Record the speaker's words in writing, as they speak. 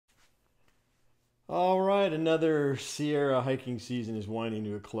All right, another Sierra hiking season is winding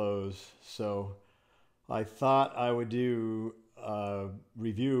to a close. So I thought I would do a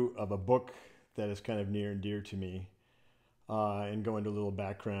review of a book that is kind of near and dear to me and go into a little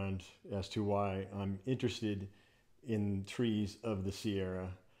background as to why I'm interested in trees of the Sierra.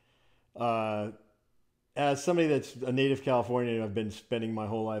 Uh, as somebody that's a native Californian, I've been spending my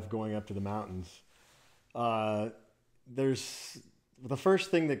whole life going up to the mountains. Uh, there's the first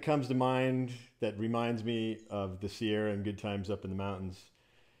thing that comes to mind that reminds me of the Sierra and good times up in the mountains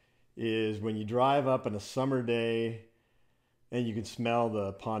is when you drive up on a summer day and you can smell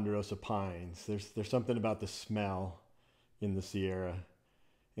the ponderosa pines. There's something about the smell in the Sierra,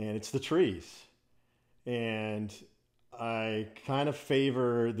 and it's the trees. And I kind of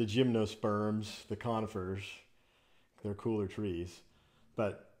favor the gymnosperms, the conifers. They're cooler trees,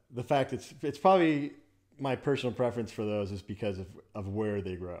 but the fact it's probably my personal preference for those is because of where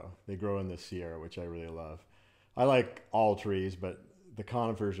they grow. They grow in the Sierra, which I really love. I like all trees, but the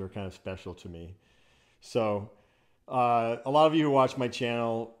conifers are kind of special to me. So a lot of you who watch my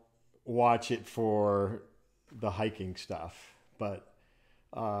channel watch it for the hiking stuff, but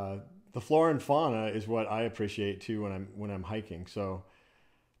uh, the flora and fauna is what I appreciate too when I'm hiking. So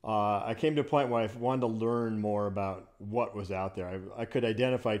I came to a point where I wanted to learn more about what was out there. I could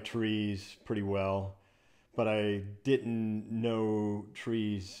identify trees pretty well, but I didn't know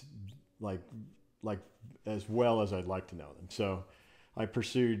trees like like as well as I'd like to know them. So I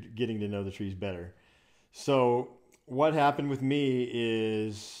pursued getting to know the trees better. So what happened with me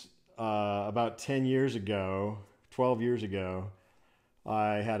is about 10 years ago, 12 years ago,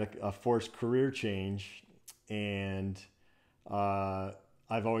 I had a forced career change, and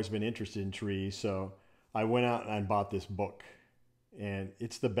I've always been interested in trees. So I went out and I bought this book, and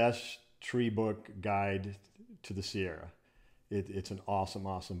it's the best tree book guide to the Sierra. It's an awesome,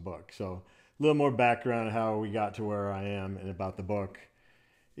 awesome book. So a little more background on how we got to where I am and about the book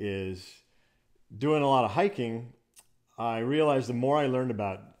is doing a lot of hiking. I realized the more I learned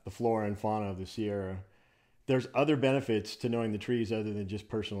about the flora and fauna of the Sierra, there's other benefits to knowing the trees other than just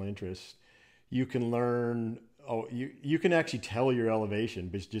personal interest. You can learn, you can actually tell your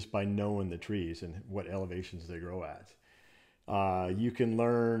elevation just by knowing the trees and what elevations they grow at. You can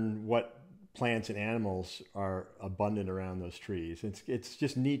learn what plants and animals are abundant around those trees. It's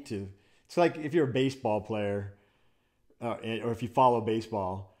just neat to. It's like if you're a baseball player, or if you follow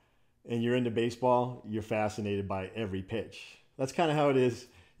baseball, and you're into baseball, you're fascinated by every pitch. That's kind of how it is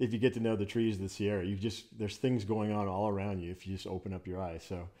if you get to know the trees of the Sierra. There's things going on all around you if you just open up your eyes.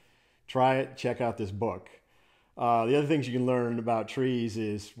 So try it. Check out this book. The other things you can learn about trees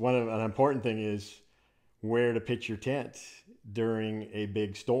is an important thing is where to pitch your tent during a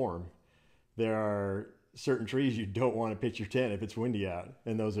big storm. There are certain trees you don't want to pitch your tent if it's windy out,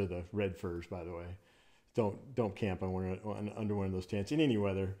 and those are the red firs, by the way. Don't camp under one of those tents in any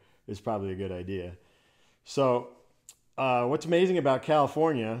weather. Is probably a good idea. So what's amazing about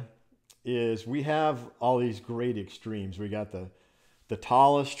California is we have all these great extremes. We got the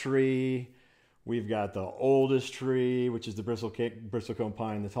tallest tree. We've got the oldest tree, which is the bristlecone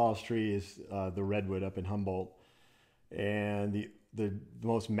pine. The tallest tree is the redwood up in Humboldt. And the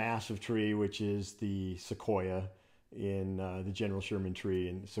most massive tree, which is the sequoia in the General Sherman tree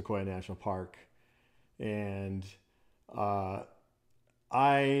in Sequoia National Park. And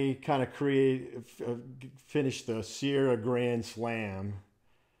I kind of finished the Sierra Grand Slam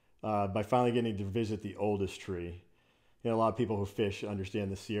by finally getting to visit the oldest tree. You know, a lot of people who fish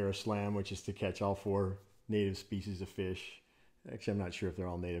understand the Sierra Slam, which is to catch all four native species of fish. Actually, I'm not sure if they're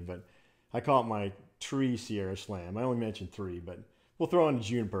all native, but I call it my tree Sierra Slam. I only mentioned three, but we'll throw in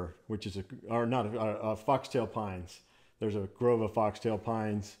juniper, which is foxtail pines. There's a grove of foxtail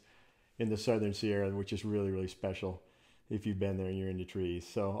pines in the southern Sierra, which is really, really special if you've been there and you're into trees.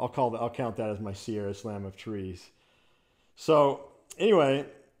 So I'll count that as my Sierra Slam of trees. So anyway,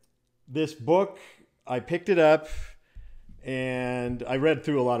 this book, I picked it up and I read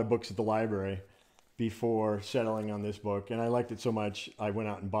through a lot of books at the library before settling on this book, and I liked it so much I went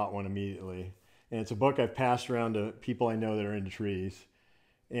out and bought one immediately. And it's a book I've passed around to people I know that are into trees.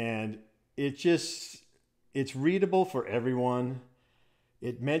 And it's readable for everyone.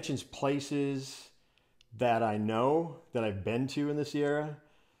 It mentions places that I know that I've been to in the Sierra,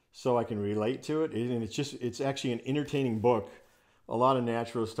 so I can relate to it. And it's actually an entertaining book. A lot of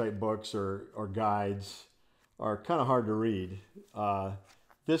naturalist type books or guides are kind of hard to read.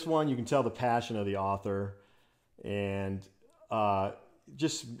 This one, you can tell the passion of the author, and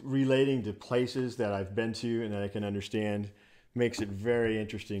just relating to places that I've been to and that I can understand makes it very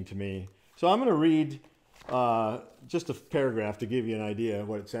interesting to me. So I'm going to read just a paragraph to give you an idea of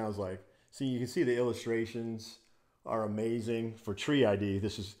what it sounds like. So you can see the illustrations are amazing for tree ID.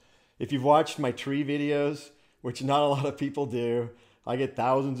 This is, if you've watched my tree videos, which not a lot of people do, I get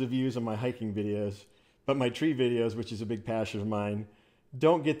thousands of views on my hiking videos, but my tree videos, which is a big passion of mine,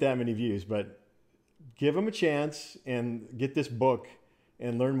 don't get that many views. But give them a chance and get this book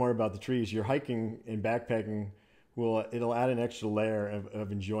and learn more about the trees. Your hiking and backpacking it'll add an extra layer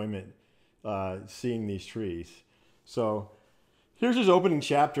of enjoyment seeing these trees. So here's his opening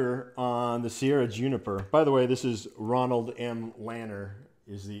chapter on the Sierra juniper. By the way, this is Ronald M. Lanner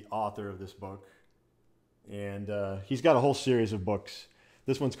is the author of this book. And he's got a whole series of books.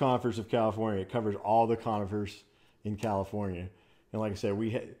 This one's Conifers of California. It covers all the conifers in California. And like I said,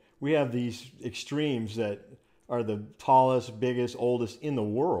 we have these extremes that are the tallest, biggest, oldest in the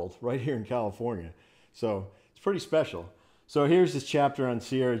world right here in California. So it's pretty special. So here's this chapter on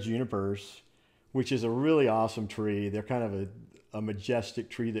Sierra junipers, which is a really awesome tree. They're kind of a majestic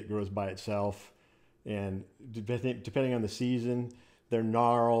tree that grows by itself. And depending on the season, they're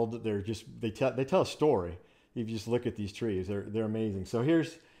gnarled. They tell a story. If you just look at these trees, they're amazing. So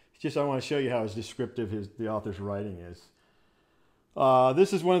here's just, I want to show you how descriptive the author's writing is.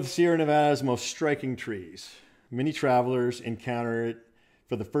 This is one of the Sierra Nevada's most striking trees. Many travelers encounter it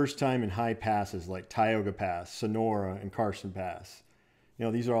for the first time in high passes like Tioga Pass, Sonora, and Carson Pass. You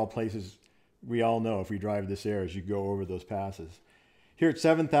know, these are all places we all know if we drive this area as you go over those passes. Here at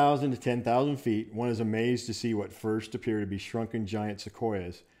 7,000 to 10,000 feet, one is amazed to see what first appear to be shrunken giant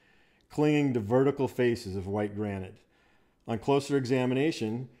sequoias, clinging to vertical faces of white granite. On closer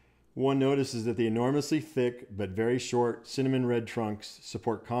examination, one notices that the enormously thick but very short cinnamon red trunks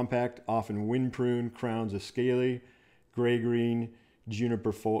support compact, often wind-pruned crowns of scaly, gray-green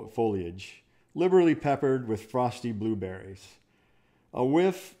juniper foliage, liberally peppered with frosty blueberries. A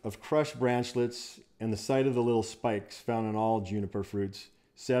whiff of crushed branchlets and the sight of the little spikes found in all juniper fruits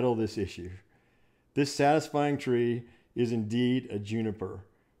settle this issue. This satisfying tree is indeed a juniper,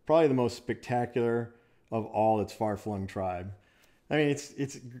 probably the most spectacular of all its far-flung tribe. I mean,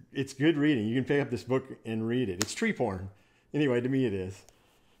 it's good reading. You can pick up this book and read it. It's tree porn. Anyway, to me it is.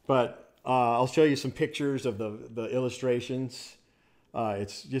 But I'll show you some pictures of the illustrations.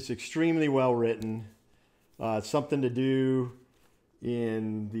 It's just extremely well written. It's something to do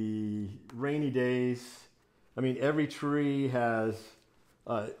in the rainy days. I mean, every tree has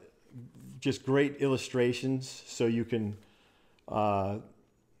just great illustrations so you can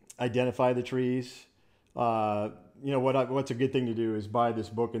identify the trees. You know, what's a good thing to do is buy this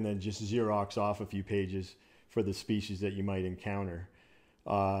book and then just Xerox off a few pages for the species that you might encounter.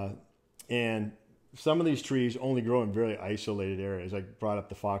 And some of these trees only grow in very isolated areas. I brought up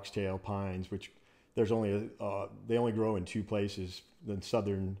the Foxtail Pines, which there's they only grow in two places, in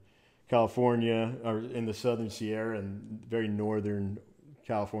Southern California, or in the Southern Sierra, and very northern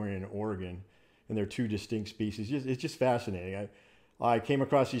California and Oregon. And they're two distinct species. It's just fascinating. I came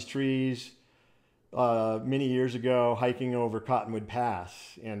across these trees many years ago hiking over Cottonwood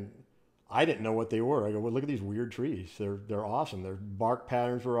Pass, and I didn't know what they were. I go, well, look at these weird trees. They're awesome. Their bark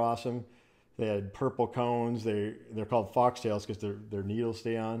patterns were awesome. They had purple cones. They're called foxtails because their needles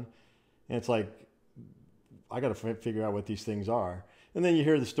stay on. And it's like, I got to figure out what these things are. And then you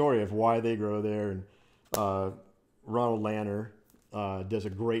hear the story of why they grow there. And Ronald Lanner does a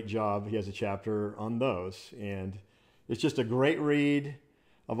great job. He has a chapter on those, and it's just a great read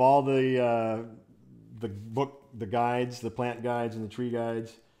of all the book, the guides, the plant guides and the tree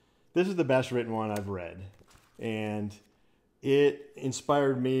guides. This is the best written one I've read, and it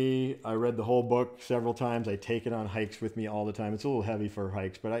inspired me. I read the whole book several times. I take it on hikes with me all the time. It's a little heavy for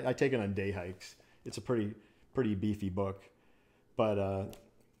hikes, but I take it on day hikes. It's a pretty beefy book, but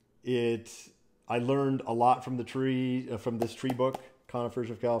I learned a lot from from this tree book, Conifers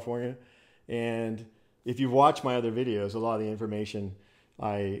of California. And if you've watched my other videos, a lot of the information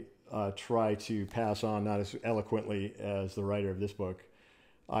I try to pass on, not as eloquently as the writer of this book.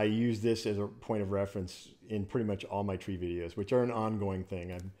 I use this as a point of reference in pretty much all my tree videos, which are an ongoing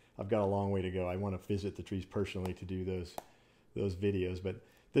thing. I've got a long way to go. I want to visit the trees personally to do those videos. But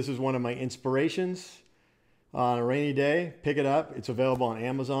this is one of my inspirations on a rainy day. Pick it up. It's available on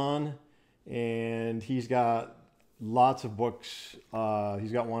Amazon. And he's got lots of books.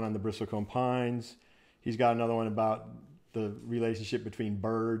 He's got one on the bristlecone pines. He's got another one about the relationship between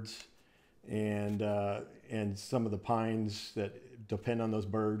birds and some of the pines that depend on those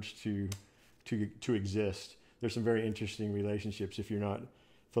birds to exist. There's some very interesting relationships if you're not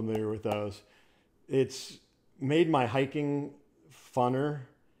familiar with those. It's made my hiking funner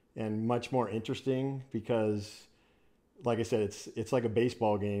and much more interesting because, like I said, it's like a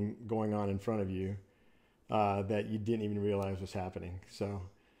baseball game going on in front of you that you didn't even realize was happening. So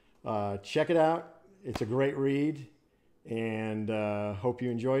Check it out. It's a great read, and hope you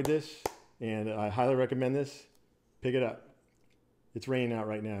enjoyed this. And I highly recommend this. Pick it up. It's raining out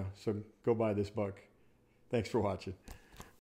right now, so go buy this book. Thanks for watching.